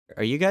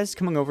Are you guys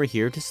coming over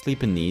here to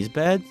sleep in these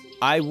beds?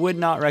 I would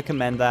not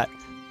recommend that.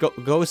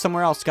 Go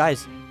somewhere else,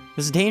 guys.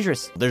 This is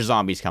dangerous. There's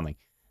zombies coming.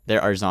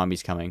 There are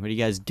zombies coming. What are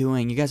you guys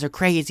doing? You guys are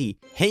crazy.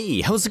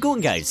 Hey, how's it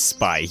going, guys?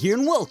 Spy here,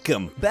 and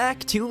welcome back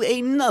to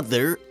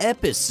another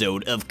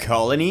episode of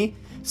Colony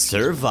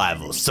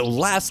Survival. So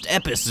last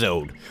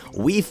episode,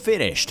 we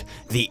finished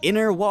the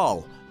inner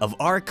wall of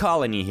our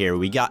colony here.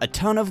 We got a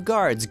ton of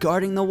guards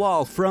guarding the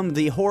wall from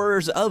the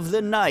horrors of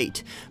the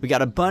night. We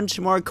got a bunch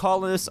more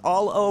colonists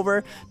all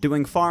over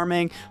doing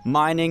farming,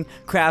 mining,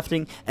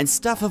 crafting, and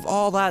stuff of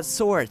all that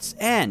sorts.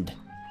 And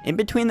in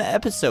between the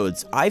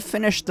episodes, I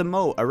finished the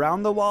moat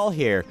around the wall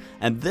here,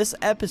 and this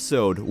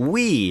episode,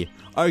 we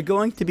are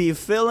going to be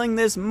filling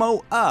this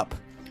moat up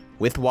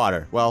with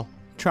water. Well,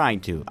 trying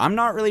to. I'm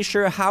not really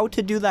sure how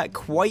to do that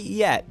quite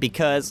yet,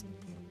 because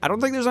I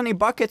don't think there's any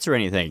buckets or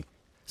anything.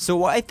 So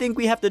what I think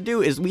we have to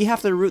do is we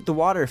have to route the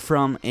water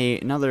from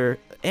another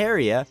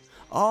area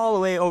all the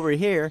way over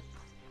here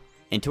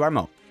into our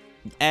moat.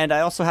 And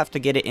I also have to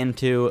get it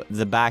into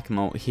the back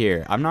moat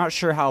here. I'm not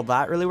sure how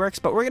that really works,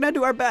 but we're gonna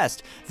do our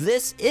best.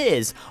 This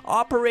is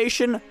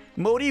Operation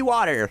Moldy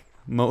Water.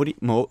 Moldy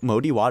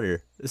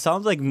Water. It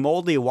sounds like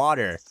moldy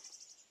water.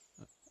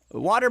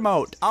 Water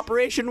moat.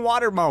 Operation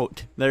Water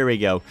Moat. There we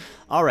go.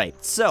 All right,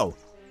 so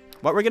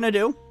what we're gonna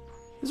do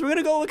is we're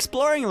gonna go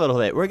exploring a little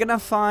bit. We're gonna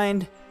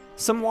find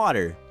some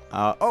water.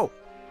 Oh,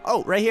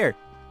 right here.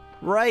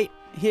 Right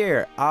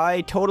here. I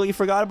totally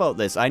forgot about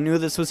this. I knew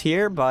this was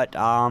here, but,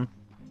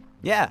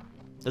 yeah.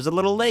 There's a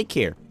little lake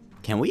here.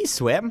 Can we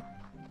swim?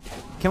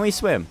 Can we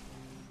swim?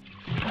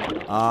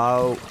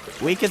 Oh,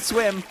 we can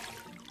swim.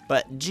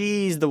 But,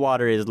 geez, the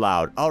water is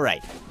loud.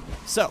 Alright.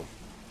 So,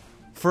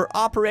 for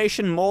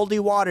Operation Moldy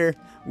Water,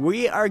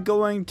 we are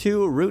going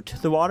to route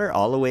the water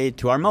all the way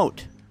to our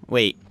moat.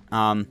 Wait,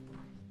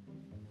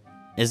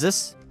 is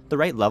this the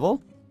right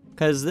level?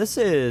 Because this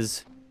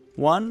is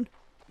 1,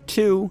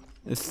 2,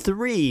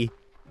 3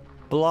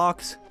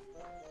 blocks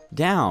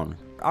down.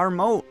 Our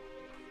moat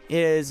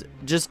is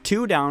just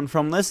 2 down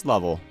from this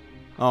level.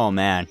 Oh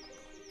man,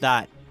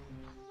 that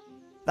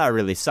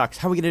really sucks.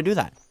 How are we gonna do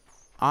that?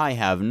 I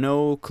have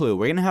no clue.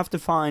 We're gonna have to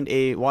find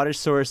a water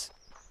source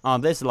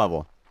on this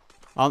level,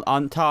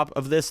 on top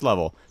of this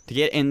level, to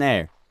get in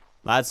there.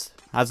 That's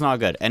not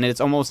good, and it's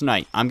almost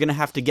night. I'm gonna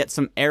have to get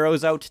some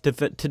arrows out to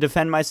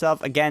defend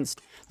myself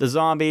against the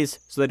zombies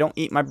so they don't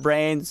eat my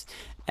brains.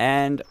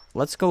 And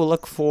let's go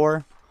look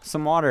for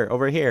some water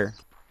over here.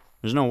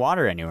 There's no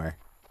water anywhere.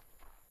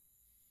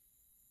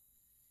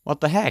 What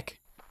the heck?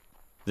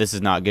 This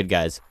is not good,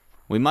 guys.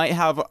 We might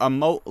have a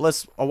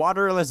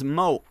waterless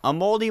moat, a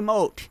moldy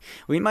moat.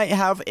 We might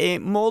have a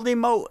moldy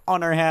moat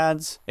on our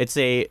hands. It's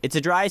a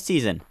dry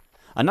season.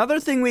 Another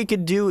thing we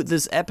could do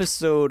this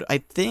episode, I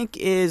think,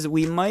 is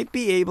we might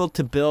be able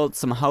to build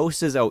some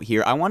houses out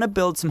here. I want to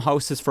build some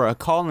houses for our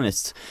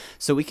colonists.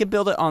 So we could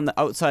build it on the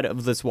outside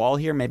of this wall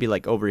here, maybe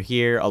like over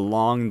here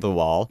along the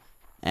wall.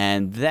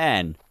 And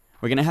then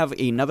we're going to have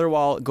another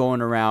wall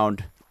going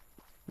around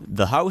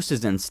the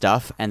houses and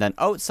stuff. And then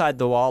outside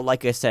the wall,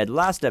 like I said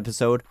last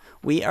episode,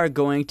 we are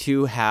going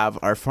to have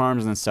our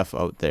farms and stuff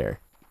out there.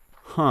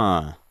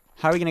 Huh.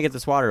 How are we going to get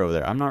this water over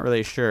there? I'm not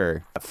really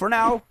sure. For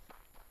now,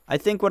 I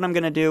think what I'm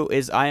going to do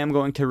is I am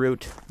going to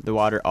route the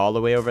water all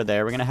the way over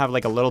there. We're going to have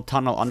like a little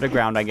tunnel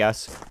underground, I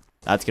guess.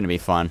 That's going to be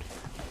fun.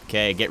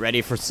 Okay, get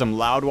ready for some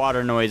loud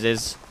water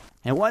noises.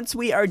 And once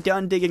we are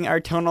done digging our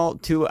tunnel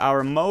to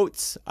our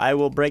moats, I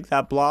will break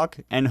that block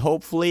and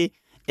hopefully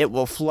it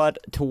will flood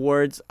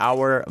towards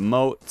our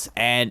moats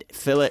and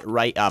fill it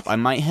right up. I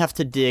might have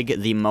to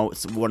dig the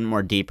moats one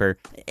more deeper.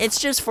 It's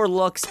just for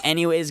looks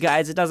anyways,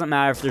 guys. It doesn't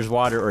matter if there's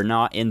water or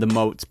not in the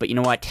moats, but you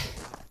know what?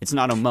 It's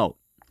not a moat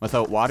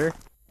without water.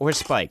 Or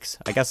spikes.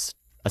 I guess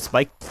a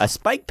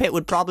spike pit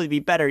would probably be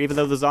better, even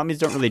though the zombies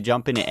don't really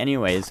jump in it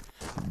anyways.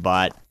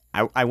 But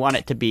I want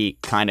it to be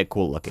kind of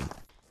cool looking.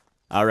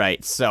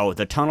 Alright, so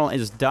the tunnel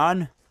is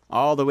done.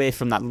 All the way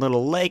from that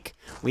little lake.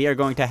 We are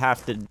going to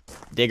have to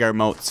dig our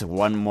moats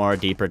one more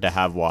deeper to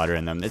have water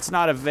in them. It's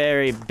not a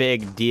very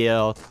big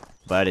deal,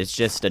 but it's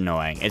just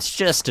annoying. It's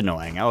just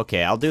annoying.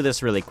 Okay, I'll do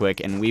this really quick,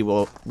 and we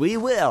will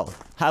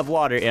have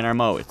water in our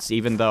moats,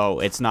 even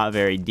though it's not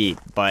very deep.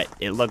 But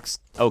it looks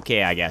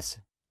okay, I guess.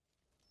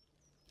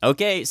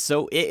 Okay,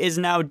 so it is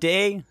now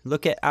day.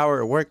 Look at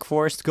our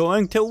workforce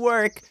going to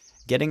work,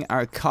 getting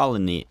our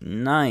colony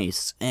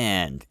nice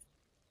and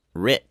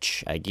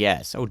rich, I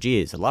guess. Oh,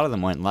 geez, a lot of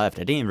them went left.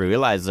 I didn't even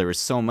realize there were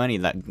so many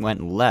that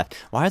went left.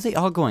 Why are they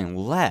all going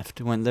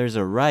left when there's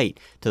a right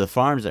to the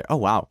farms there? Oh,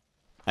 wow.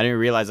 I didn't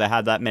realize I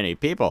had that many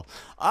people.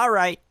 All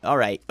right.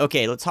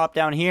 Okay, let's hop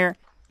down here.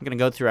 I'm going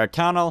to go through our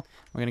tunnel.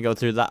 We're going to go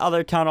through the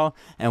other tunnel,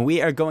 and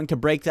we are going to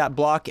break that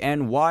block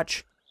and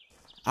watch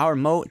our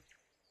moat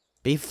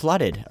be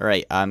flooded. All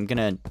right, I'm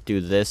gonna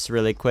do this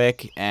really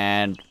quick,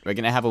 and we're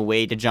gonna have a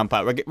way to jump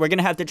out. We're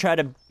gonna have to try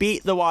to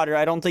beat the water.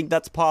 I don't think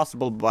that's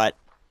possible, but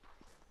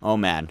oh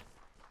man.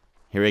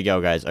 Here we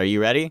go, guys. Are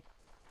you ready?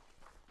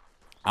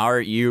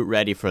 Are you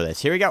ready for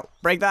this? Here we go.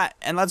 Break that,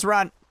 and let's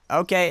run.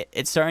 Okay,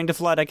 it's starting to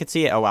flood. I can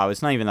see it. Oh, wow,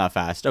 it's not even that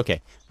fast.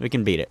 Okay, we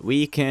can beat it.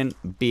 We can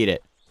beat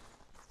it.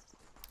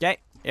 Okay,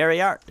 here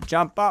we are.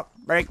 Jump up,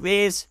 break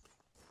these,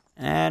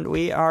 and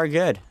we are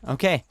good.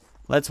 Okay,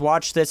 let's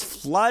watch this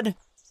flood.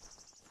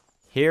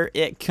 Here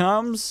it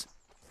comes,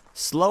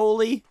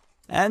 slowly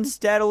and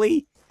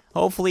steadily.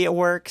 Hopefully it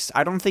works.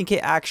 I don't think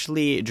it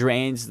actually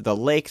drains the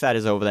lake that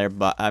is over there,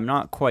 but I'm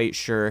not quite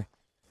sure.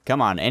 Come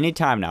on,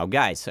 anytime now.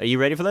 Guys, are you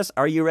ready for this?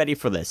 Are you ready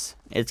for this?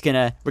 We're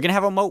gonna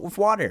have a moat with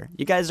water.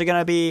 You guys are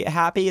gonna be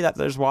happy that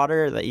there's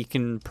water that you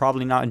can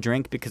probably not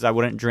drink, because I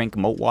wouldn't drink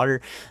moat water.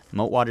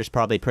 Moat water is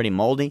probably pretty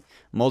moldy.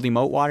 Moldy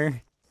moat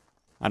water.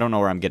 I don't know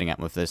where I'm getting at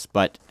with this,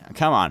 but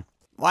come on.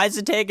 Why is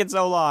it taking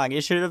so long?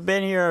 You should have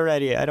been here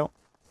already. I don't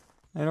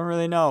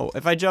really know.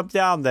 If I jump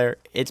down there,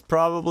 it's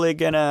probably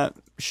gonna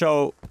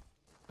show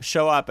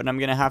up, and I'm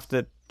gonna have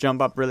to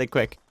jump up really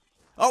quick.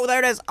 Oh, there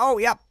it is. Oh,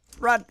 yep.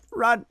 Run,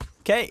 run.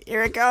 Okay,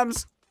 here it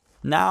comes.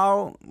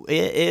 Now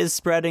it is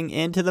spreading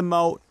into the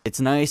moat. It's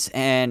nice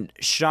and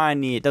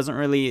shiny. It doesn't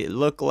really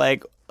look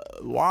like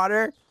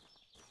water,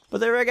 but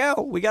there we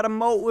go. We got a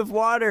moat with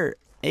water.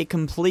 A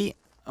complete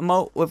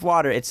moat with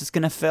water. It's just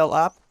gonna fill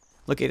up.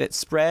 Look at it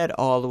spread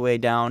all the way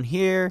down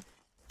here.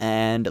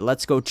 And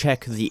let's go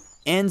check the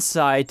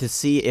inside to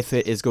see if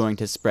it is going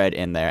to spread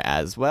in there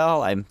as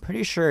well. I'm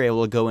pretty sure it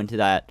will go into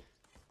that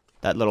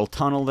little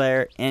tunnel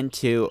there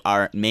into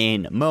our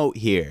main moat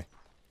here.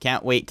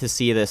 Can't wait to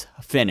see this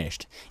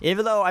finished.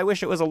 Even though I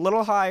wish it was a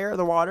little higher,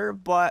 the water,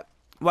 but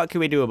what can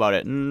we do about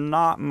it?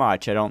 Not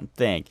much, I don't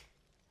think.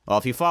 Well,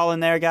 if you fall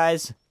in there,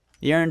 guys,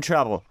 you're in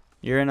trouble.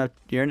 You're in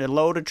a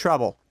load of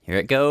trouble. Here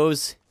it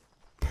goes.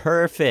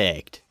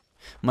 Perfect.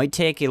 Might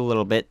take it a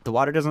little bit. The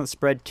water doesn't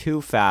spread too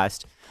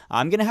fast.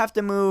 I'm gonna have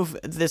to move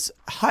this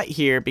hut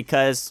here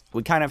because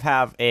we kind of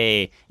have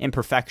a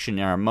imperfection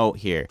in our moat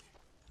here.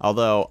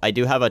 Although I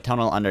do have a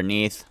tunnel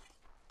underneath,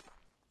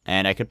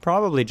 and I could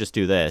probably just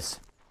do this.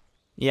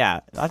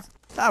 Yeah,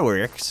 that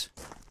works.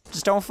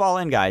 Just don't fall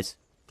in, guys.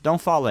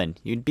 Don't fall in.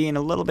 You'd be in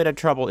a little bit of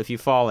trouble if you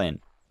fall in.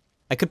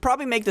 I could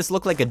probably make this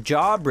look like a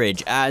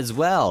drawbridge as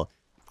well.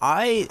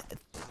 I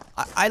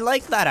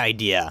like that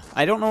idea.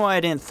 I don't know why I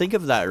didn't think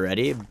of that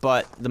already,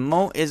 but the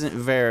moat isn't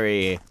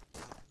very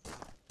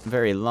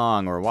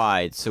long or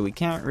wide, so we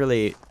can't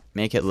really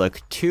make it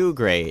look too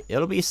great.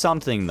 It'll be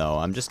something though.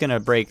 I'm just gonna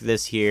break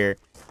this here,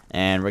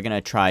 and we're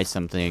gonna try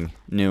something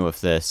new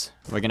with this.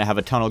 We're gonna have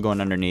a tunnel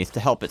going underneath to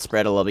help it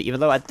spread a little bit, even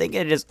though I think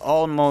it is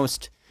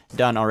almost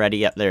done already.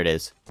 Yep, there it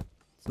is.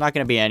 It's not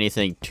gonna be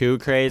anything too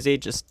crazy,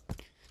 just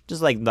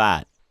like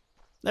that.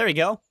 There we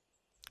go.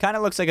 Kind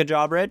of looks like a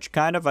drawbridge,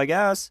 kind of, I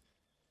guess.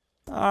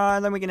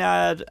 And then we can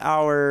add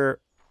our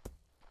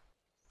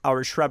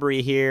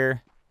shrubbery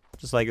here,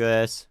 just like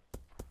this.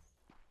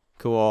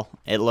 Cool.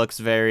 It looks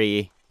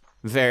very,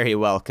 very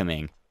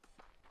welcoming.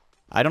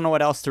 I don't know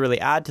what else to really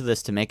add to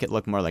this to make it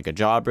look more like a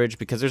drawbridge,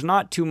 because there's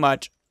not too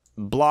much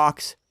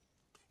blocks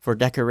for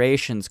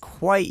decorations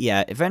quite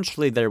yet.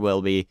 Eventually there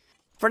will be.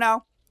 For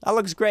now, that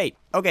looks great.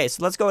 Okay,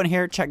 so let's go in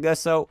here, check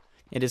this out.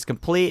 It is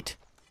complete.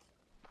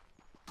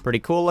 Pretty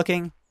cool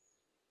looking.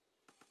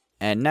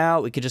 And now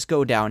we could just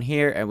go down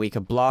here and we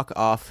could block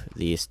off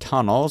these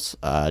tunnels,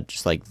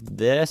 just like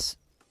this.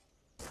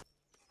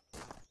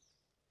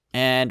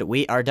 And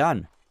we are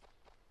done.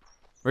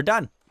 We're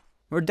done.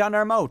 We're done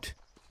our moat.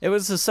 It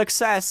was a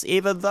success,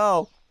 even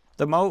though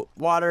the moat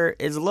water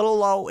is a little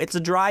low. It's a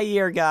dry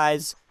year,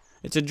 guys.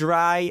 It's a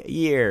dry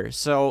year,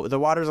 so the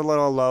water's a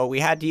little low.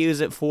 We had to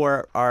use it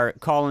for our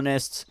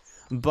colonists,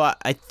 but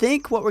I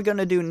think what we're going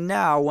to do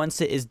now,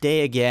 once it is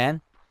day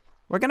again,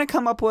 we're going to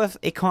come up with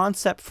a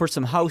concept for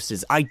some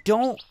houses. I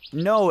don't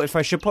know if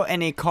I should put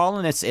any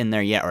colonists in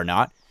there yet or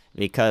not,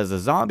 because the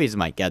zombies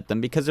might get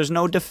them, because there's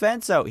no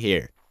defense out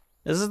here.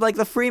 This is like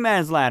the free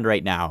man's land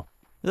right now.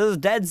 This is a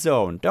dead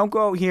zone. Don't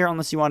go out here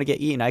unless you want to get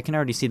eaten. I can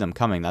already see them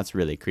coming. That's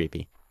really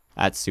creepy.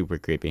 That's super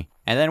creepy.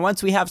 And then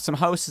once we have some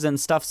houses and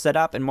stuff set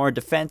up and more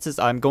defenses,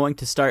 I'm going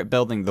to start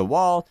building the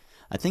wall.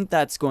 I think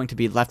that's going to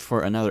be left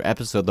for another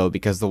episode though,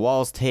 because the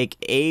walls take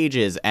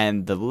ages,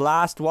 and the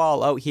last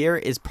wall out here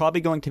is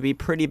probably going to be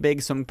pretty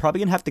big, so I'm probably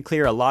going to have to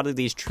clear a lot of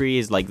these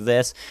trees like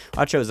this.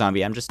 Watch out,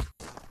 zombie. I'm just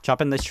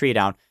chopping this tree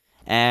down.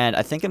 And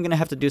I think I'm going to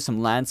have to do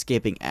some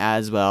landscaping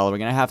as well. We're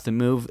going to have to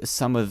move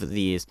some of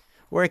these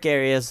work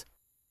areas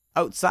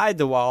outside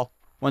the wall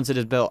once it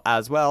is built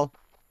as well.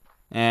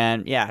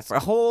 And yeah, it's a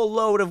whole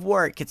load of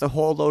work. It's a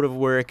whole load of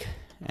work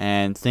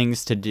and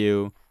things to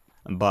do.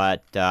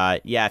 But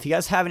yeah, if you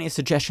guys have any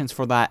suggestions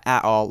for that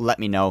at all, let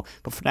me know.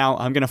 But for now,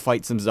 I'm going to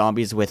fight some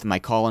zombies with my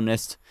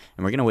colonists,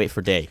 and we're going to wait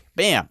for day.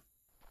 Bam!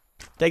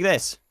 Take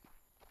this.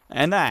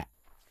 And that.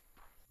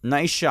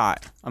 Nice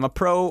shot. I'm a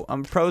pro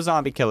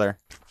zombie killer.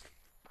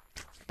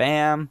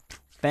 Bam.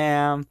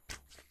 Bam.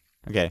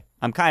 Okay,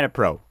 I'm kind of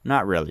pro.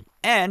 Not really.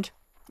 And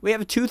we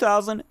have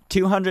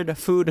 2,200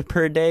 food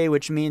per day,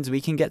 which means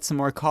we can get some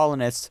more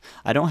colonists.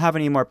 I don't have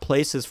any more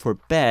places for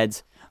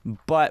beds,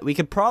 but we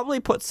could probably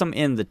put some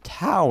in the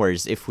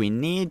towers if we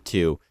need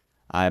to.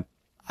 I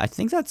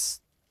think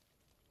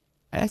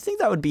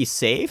that would be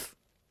safe.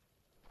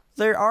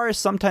 there are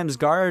sometimes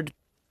guard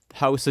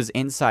houses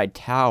inside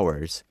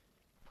towers.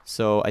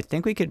 So I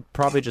think we could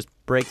probably just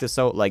break this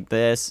out like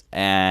this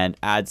and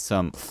add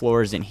some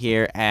floors in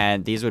here,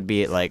 and these would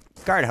be like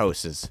guard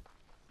houses.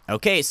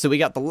 Okay, so we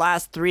got the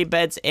last 3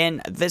 beds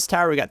in this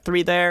tower. We got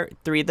 3 there,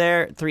 3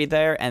 there, 3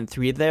 there, and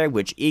 3 there,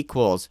 which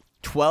equals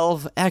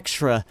 12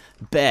 extra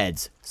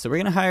beds. So we're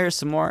gonna hire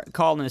some more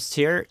colonists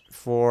here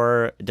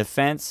for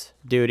defense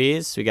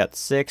duties. We got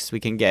 6. We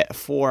can get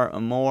 4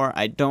 more.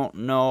 I don't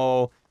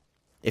know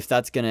if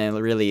that's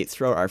gonna really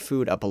throw our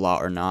food up a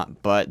lot or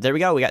not, but there we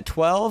go. We got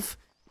 12.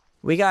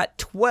 We got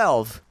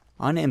 12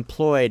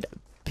 unemployed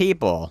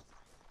people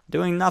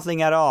doing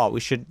nothing at all. We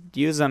should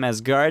use them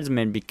as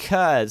guardsmen,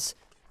 because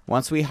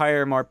once we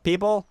hire more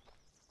people,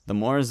 the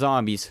more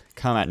zombies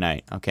come at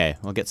night. Okay,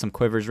 we'll get some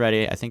quivers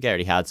ready. I think I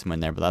already had some in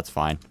there, but that's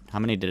fine. How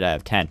many did I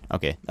have? 10.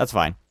 Okay, that's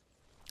fine.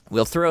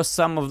 We'll throw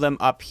some of them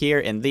up here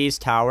in these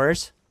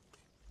towers.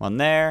 1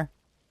 there.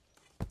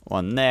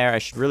 1 there. I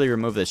should really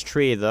remove this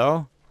tree,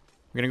 though.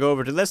 We're gonna go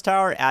over to this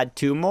tower, add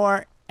 2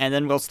 more, and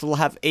then we'll still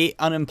have 8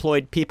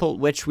 unemployed people,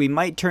 which we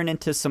might turn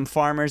into some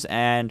farmers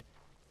and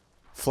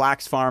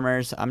flax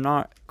farmers. I'm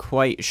not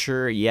quite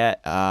sure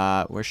yet.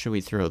 Where should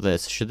we throw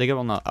this? Should they go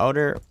on the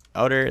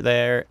outer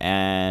there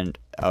and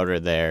outer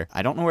there?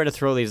 I don't know where to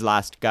throw these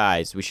last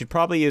guys. We should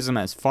probably use them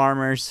as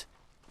farmers.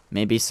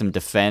 Maybe some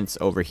defense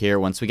over here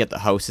once we get the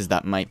houses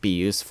that might be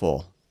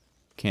useful.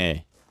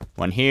 Okay,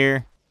 1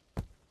 here.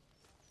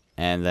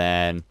 And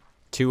then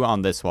 2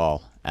 on this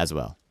wall as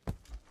well.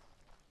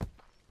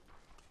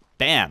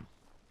 Bam!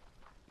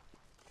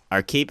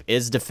 Our keep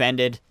is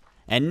defended.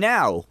 And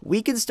now,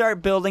 we can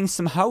start building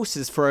some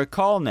houses for our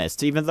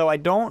colonists, even though I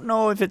don't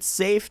know if it's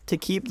safe to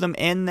keep them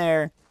in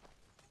there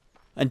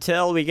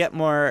until we get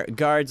more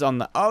guards on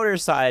the outer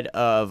side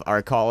of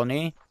our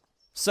colony.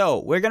 So,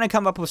 we're going to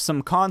come up with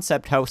some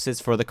concept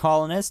houses for the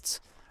colonists.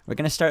 We're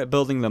going to start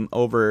building them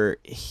over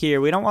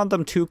here. We don't want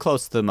them too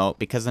close to the moat,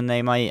 because then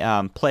they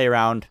might play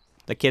around.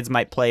 The kids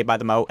might play by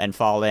the moat and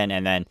fall in,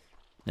 and then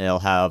they'll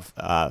have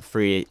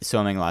free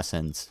swimming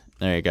lessons.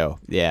 There you go.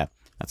 Yeah.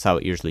 That's how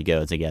it usually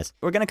goes, I guess.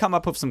 We're going to come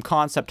up with some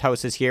concept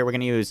houses here. We're going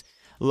to use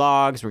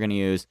logs. We're going to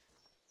use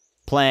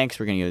planks.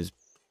 We're going to use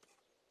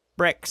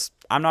bricks.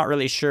 I'm not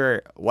really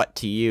sure what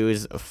to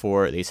use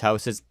for these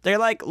houses. They're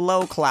like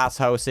low-class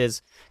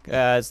houses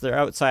because they're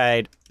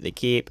outside the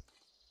keep.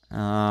 These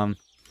are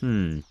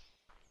going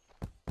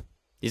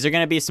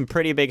to be some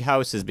pretty big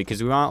houses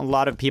because we want a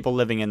lot of people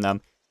living in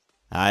them.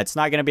 It's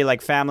not going to be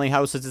like family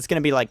houses. It's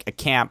going to be like a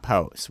camp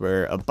house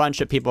where a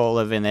bunch of people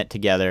live in it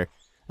together.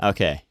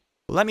 Okay.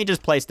 Let me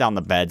just place down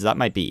the beds. That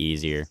might be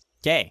easier.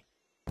 Okay.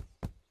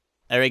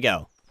 There we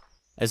go.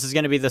 This is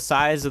going to be the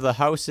size of the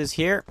houses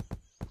here.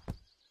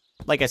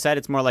 Like I said,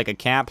 it's more like a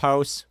camp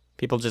house.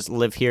 People just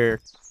live here.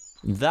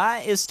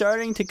 That is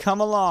starting to come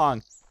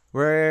along.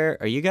 Where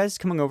are you guys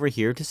coming over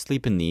here to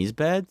sleep in these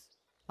beds?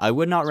 I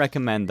would not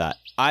recommend that.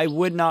 I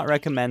would not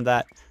recommend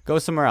that. Go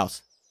somewhere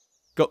else.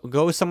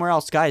 Go somewhere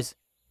else, guys.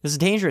 This is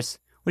dangerous.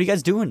 What are you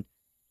guys doing?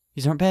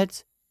 These aren't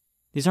beds.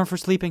 These aren't for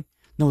sleeping.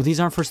 No, these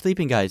aren't for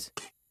sleeping, guys.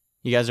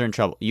 You guys are in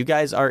trouble. You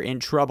guys are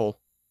in trouble.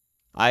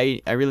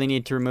 I really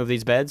need to remove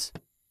these beds.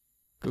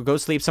 Go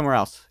sleep somewhere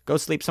else. Go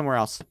sleep somewhere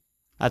else.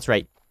 That's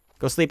right.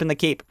 Go sleep in the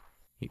keep.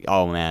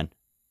 Oh, man.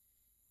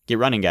 Get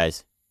running,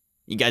 guys.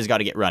 You guys got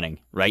to get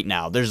running right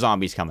now. There's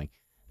zombies coming.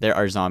 There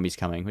are zombies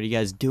coming. What are you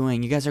guys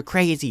doing? You guys are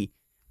crazy.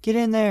 Get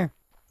in there.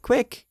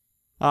 Quick.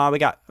 We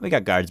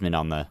got guardsmen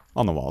on the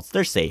walls.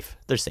 They're safe.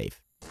 They're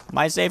safe.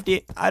 My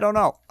safety? I don't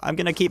know. I'm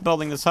going to keep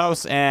building this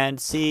house and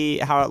see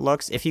how it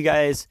looks. If you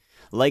guys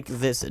like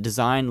this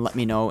design, let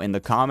me know in the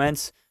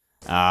comments.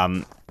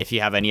 If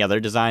you have any other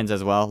designs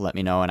as well, let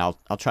me know and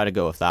I'll try to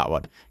go with that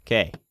one.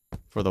 Okay.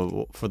 For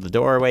the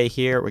doorway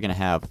here, we're going to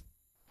have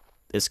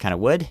this kind of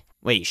wood.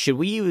 Wait, should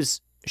we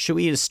use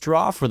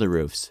straw for the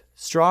roofs?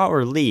 Straw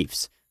or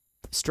leaves?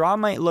 Straw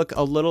might look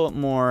a little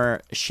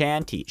more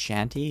shanty.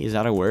 Shanty? Is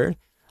that a word?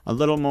 A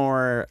little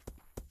more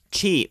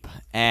cheap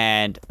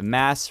and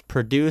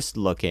mass-produced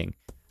looking.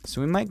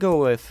 So we might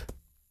go with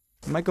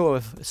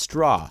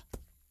straw.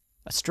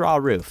 A straw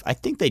roof. I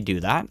think they do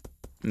that.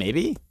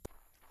 Maybe.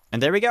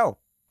 And there we go.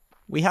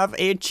 We have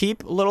a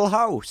cheap little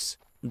house.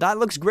 That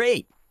looks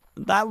great.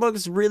 That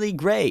looks really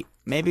great.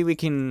 Maybe we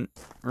can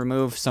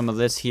remove some of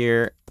this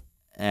here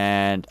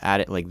and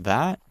add it like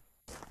that.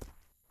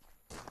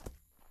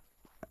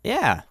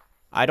 Yeah.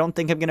 I don't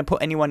think I'm going to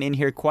put anyone in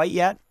here quite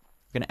yet.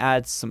 I'm going to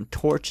add some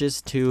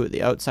torches to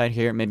the outside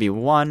here. Maybe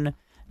 1.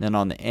 Then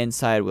on the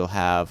inside, we'll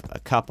have a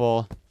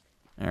couple.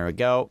 There we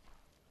go.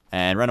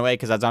 And run away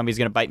because that zombie's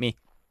going to bite me.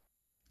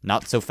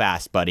 Not so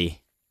fast,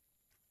 buddy.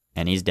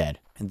 And he's dead.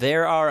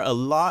 There are a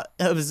lot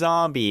of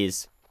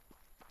zombies.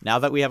 Now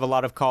that we have a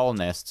lot of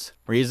colonists,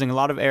 we're using a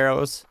lot of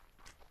arrows.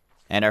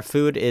 And our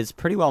food is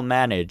pretty well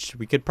managed.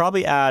 We could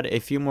probably add a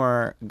few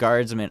more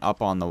guardsmen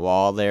up on the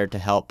wall there to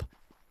help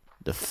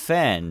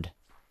defend.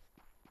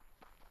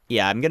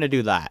 Yeah, I'm going to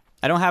do that.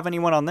 I don't have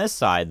anyone on this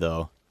side,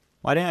 though.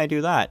 Why didn't I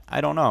do that?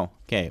 I don't know.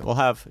 Okay, we'll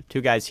have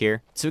 2 guys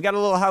here. So we got a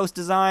little house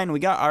design. We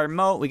got our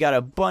moat. We got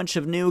a bunch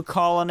of new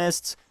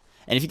colonists.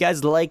 And if you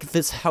guys like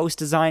this house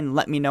design,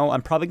 let me know.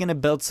 I'm probably going to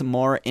build some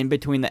more in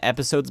between the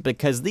episodes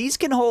because these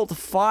can hold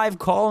 5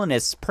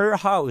 colonists per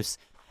house.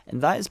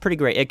 And that is pretty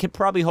great. It could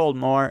probably hold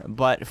more,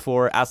 but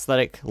for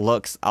aesthetic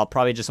looks, I'll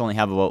probably just only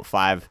have about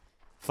 5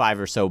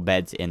 or so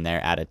beds in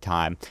there at a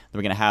time.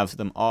 We're going to have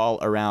them all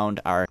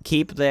around our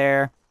keep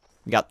there.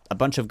 We got a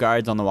bunch of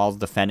guards on the walls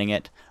defending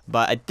it.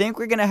 But I think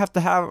we're going to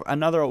have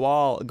another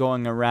wall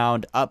going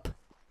around up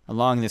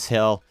along this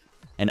hill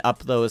and up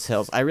those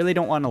hills. I really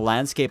don't want to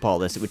landscape all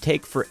this. It would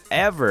take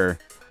forever.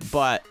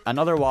 But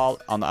another wall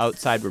on the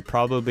outside would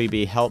probably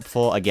be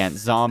helpful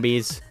against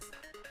zombies.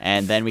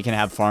 And then we can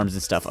have farms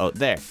and stuff out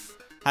there.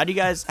 How do you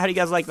guys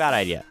like that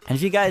idea? And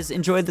if you guys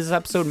enjoyed this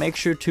episode, make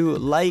sure to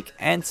like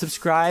and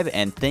subscribe.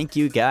 And thank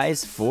you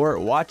guys for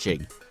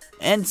watching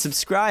and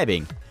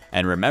subscribing.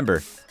 And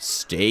remember,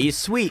 stay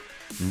sweet.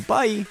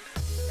 Bye.